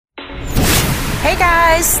Hey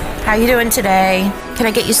guys, how you doing today? Can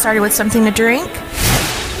I get you started with something to drink?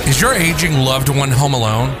 Is your aging loved one home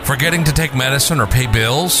alone, forgetting to take medicine or pay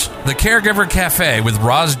bills? The Caregiver Cafe with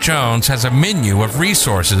Roz Jones has a menu of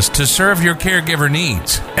resources to serve your caregiver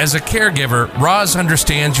needs. As a caregiver, Roz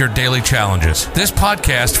understands your daily challenges. This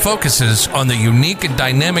podcast focuses on the unique and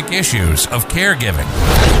dynamic issues of caregiving.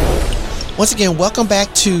 Once again, welcome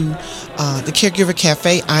back to the Caregiver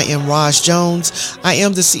Cafe. I am Roz Jones. I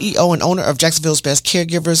am the CEO and owner of Jacksonville's Best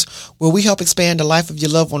Caregivers, where we help expand the life of your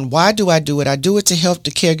loved one. Why do I do it? I do it to help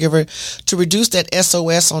the caregiver to reduce that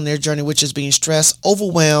SOS on their journey, which is being stressed,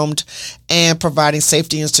 overwhelmed, and providing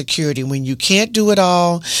safety and security. When you can't do it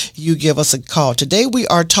all, you give us a call. Today, we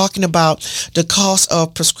are talking about the cost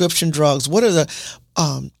of prescription drugs. What are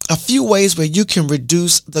a few ways where you can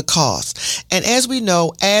reduce the cost. And as we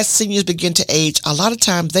know, as seniors begin to age, a lot of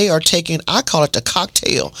times they are taking, I call it the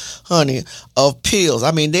cocktail, honey, of pills.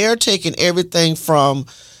 I mean, they're taking everything from,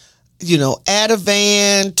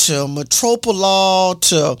 Ativan to Metoprolol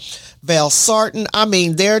to Valsartan. I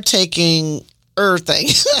mean, they're taking everything.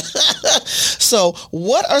 So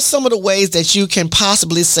what are some of the ways that you can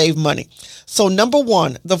possibly save money? So number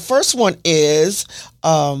one, the first one is,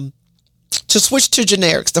 to switch to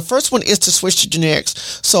generics. The first one is to switch to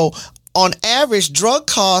generics. So on average, drug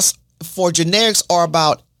costs for generics are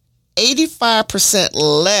about 85%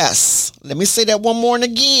 less. Let me say that one more and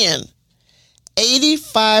again.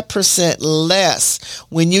 85% less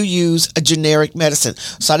when you use a generic medicine.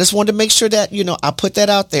 So I just wanted to make sure that, I put that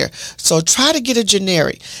out there. So try to get a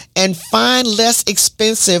generic and find less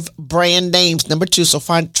expensive brand names. Number two, so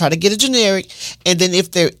try to get a generic. And then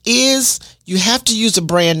if there is, you have to use a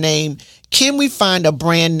brand name. Can we find a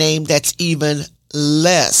brand name that's even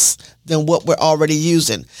less than what we're already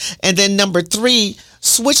using? And then number three,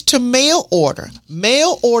 switch to mail order.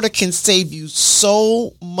 Mail order can save you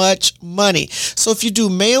so much money. So if you do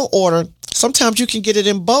mail order, sometimes you can get it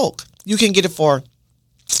in bulk. You can get it for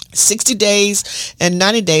 60 days and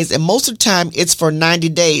 90 days. And most of the time it's for 90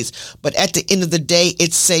 days. But at the end of the day,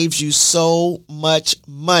 it saves you so much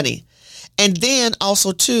money. And then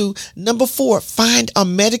also too, number four, find a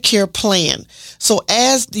Medicare plan. So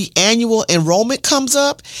as the annual enrollment comes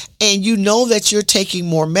up and you know that you're taking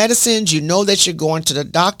more medicines, you know that you're going to the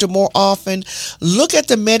doctor more often, look at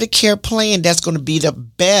the Medicare plan that's going to be the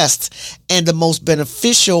best and the most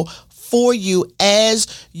beneficial for you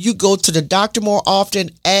as you go to the doctor more often,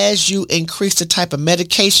 as you increase the type of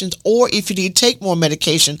medications, or if you need to take more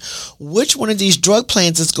medication, which one of these drug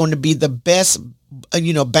plans is going to be the best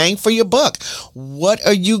bang for your buck? What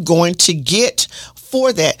are you going to get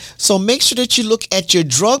for that? So make sure that you look at your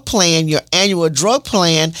drug plan, your annual drug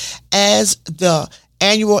plan, as the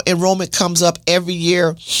annual enrollment comes up every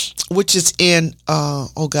year, which is in,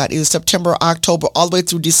 either September, October, all the way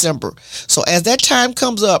through December. So as that time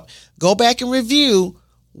comes up, go back and review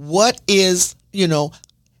what is,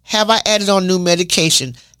 have I added on new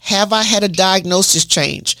medication? Have I had a diagnosis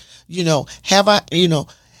change?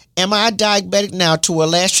 Am I a diabetic now to where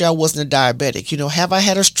last year I wasn't a diabetic? Have I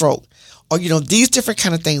had a stroke? Or, these different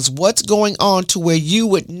kind of things. What's going on to where you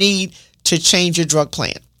would need to change your drug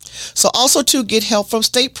plan? So also to get help from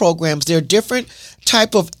state programs. There are different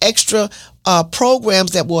type of extra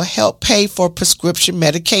programs that will help pay for prescription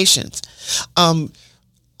medications. I'm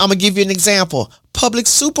going to give you an example. Public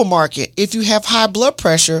supermarket, if you have high blood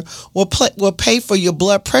pressure, will pay for your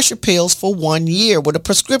blood pressure pills for 1 year with a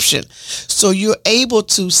prescription. So you're able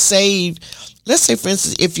to save, let's say, for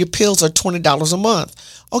instance, if your pills are $20 a month.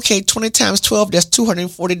 Okay, 20 times 12, that's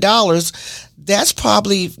 $240. That's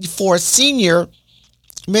probably for a senior,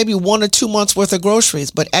 maybe 1 or 2 months worth of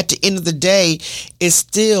groceries. But at the end of the day, it's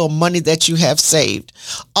still money that you have saved.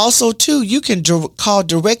 Also, too, you can call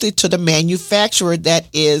directly to the manufacturer that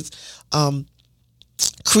is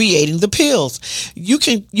creating the pills. You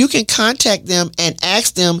can contact them and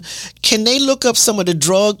ask them, can they look up some of the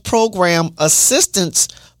drug program assistance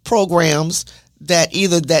programs that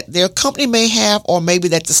either that their company may have or maybe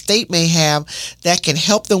that the state may have that can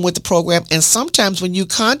help them with the program. And sometimes when you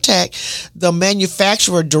contact the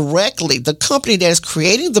manufacturer directly, the company that is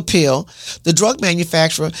creating the pill, the drug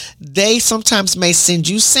manufacturer, they sometimes may send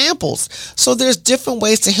you samples. So there's different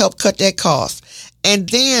ways to help cut that cost. And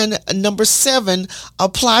then number 7,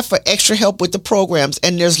 apply for extra help with the programs.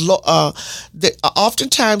 And there's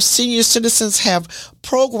oftentimes senior citizens have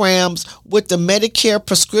programs with the Medicare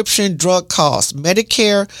prescription drug costs.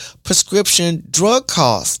 Medicare prescription drug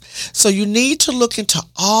costs. So you need to look into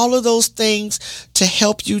all of those things to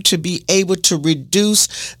help you to be able to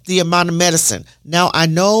reduce the amount of medicine. Now, I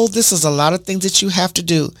know this is a lot of things that you have to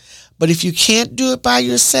do, But if you can't do it by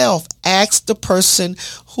yourself, ask the person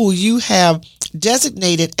who you have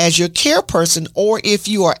designated as your care person, or if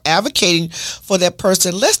you are advocating for that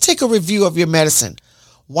person, let's take a review of your medicine.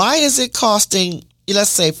 Why is it costing, let's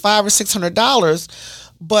say, $500 or $600,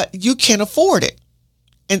 but you can't afford it?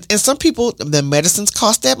 And some people, the medicines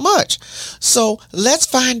cost that much. So let's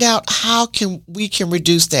find out how we can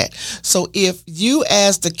reduce that. So if you,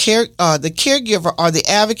 as the caregiver or the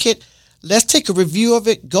advocate, let's take a review of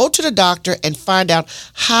it, go to the doctor and find out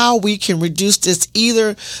how we can reduce this,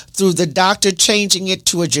 either through the doctor changing it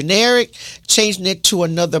to a generic, changing it to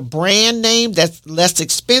another brand name that's less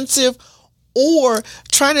expensive, or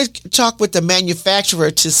trying to talk with the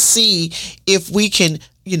manufacturer to see if we can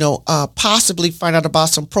possibly find out about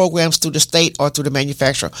some programs through the state or through the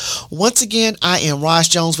manufacturer. Once again, I am Roz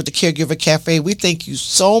Jones with the Caregiver Cafe. We thank you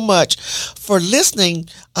so much for listening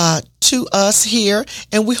to us here,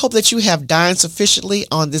 and we hope that you have dined sufficiently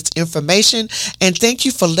on this information. And thank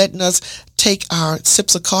you for letting us take our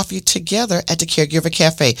sips of coffee together at the Caregiver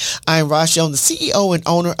Cafe. I am Roz Jones, the CEO and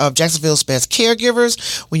owner of Jacksonville's Best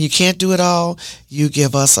Caregivers. When you can't do it all, you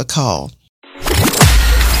give us a call.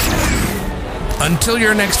 Until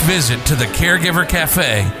your next visit to the Caregiver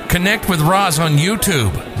Cafe, connect with Roz on YouTube,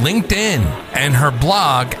 LinkedIn, and her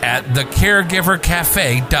blog at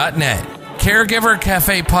thecaregivercafe.net. Caregiver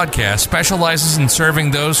Cafe Podcast specializes in serving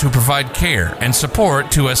those who provide care and support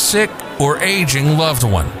to a sick or aging loved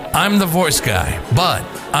one. I'm the voice guy, but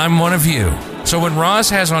I'm one of you. So when Roz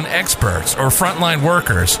has on experts or frontline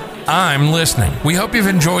workers, I'm listening. We hope you've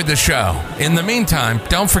enjoyed the show. In the meantime,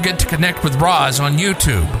 don't forget to connect with Roz on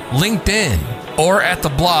YouTube, LinkedIn, or at the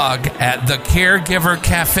blog at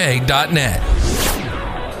thecaregivercafe.net.